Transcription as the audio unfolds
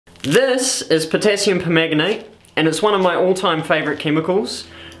This is potassium permanganate, and it's one of my all-time favourite chemicals.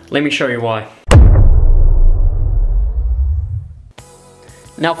 Let me show you why.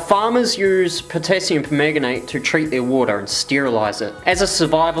 Now, farmers use potassium permanganate to treat their water and sterilise it. As a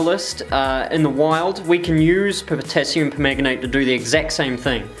survivalist in the wild, we can use potassium permanganate to do the exact same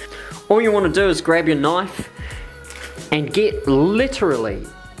thing. All you want to do is grab your knife and get literally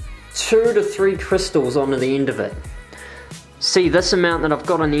 2 to 3 crystals onto the end of it. See, this amount that I've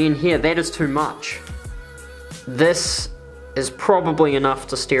got on the end here, that is too much. This is probably enough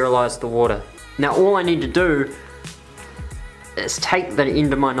to sterilise the water. Now all I need to do is take the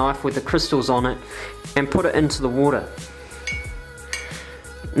end of my knife with the crystals on it and put it into the water.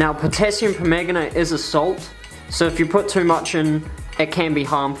 Now potassium permanganate is a salt, so if you put too much in, it can be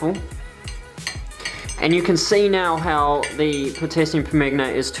harmful. And you can see now how the potassium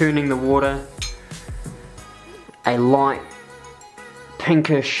permanganate is turning the water a light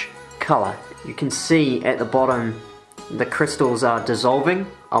pinkish colour. You can see at the bottom the crystals are dissolving.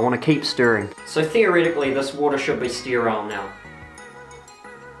 I want to keep stirring. So theoretically this water should be sterile now.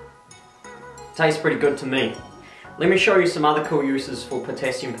 Tastes pretty good to me. Let me show you some other cool uses for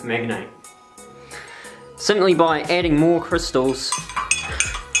potassium permanganate. Simply by adding more crystals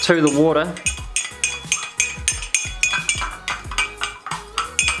to the water,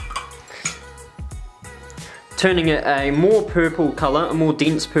 turning it a more purple colour, a more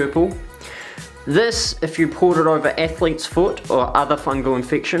dense purple. This, if you poured it over athlete's foot or other fungal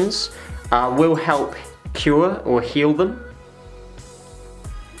infections, will help cure or heal them.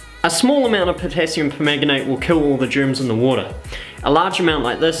 A small amount of potassium permanganate will kill all the germs in the water. A large amount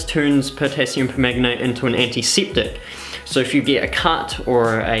like this turns potassium permanganate into an antiseptic. So if you get a cut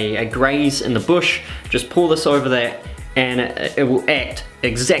or a graze in the bush, just pour this over that and it will act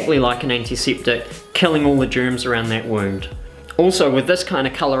exactly like an antiseptic, killing all the germs around that wound. Also, with this kind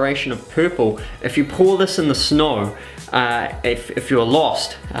of coloration of purple, if you pour this in the snow, if you're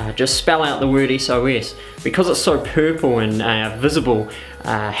lost, just spell out the word SOS. Because it's so purple and visible,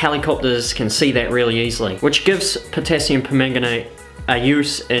 helicopters can see that really easily, which gives potassium permanganate a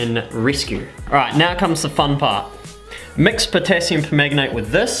use in rescue. Alright, now comes the fun part. Mix potassium permanganate with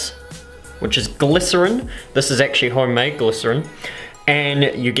this, which is glycerin. This is actually homemade glycerin, and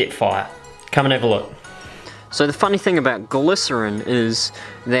you get fire. Come and have a look. So the funny thing about glycerin is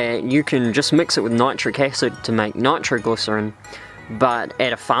that you can just mix it with nitric acid to make nitroglycerin, but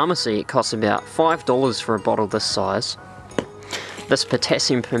at a pharmacy it costs about $5 for a bottle this size. This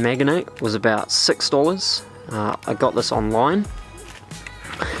potassium permanganate was about $6. I got this online,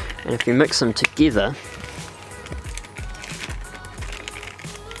 and if you mix them together,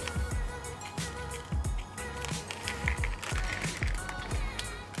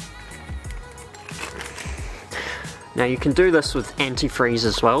 now you can do this with antifreeze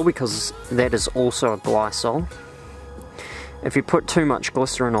as well, because that is also a glycol. If you put too much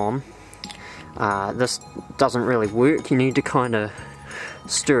glycerin on, this doesn't really work. You need to kind of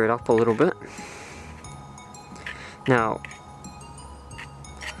stir it up a little bit. Now,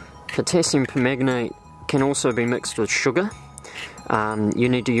 potassium permanganate can also be mixed with sugar. You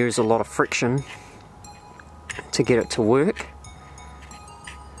need to use a lot of friction to get it to work.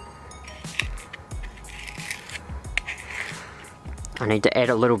 I need to add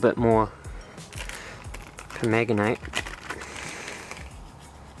a little bit more permanganate.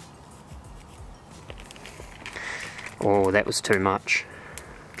 Oh, that was too much.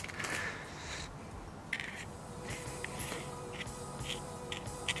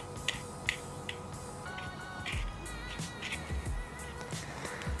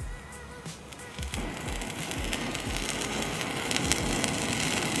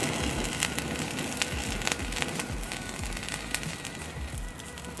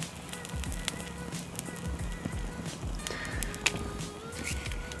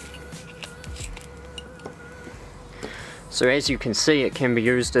 So as you can see, it can be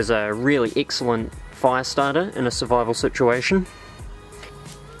used as a really excellent fire starter in a survival situation.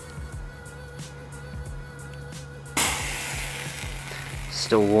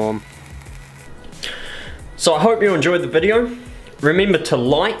 Still warm. So I hope you enjoyed the video. Remember to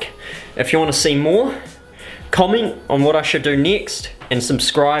like if you want to see more, comment on what I should do next, and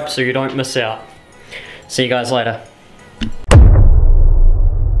subscribe so you don't miss out. See you guys later.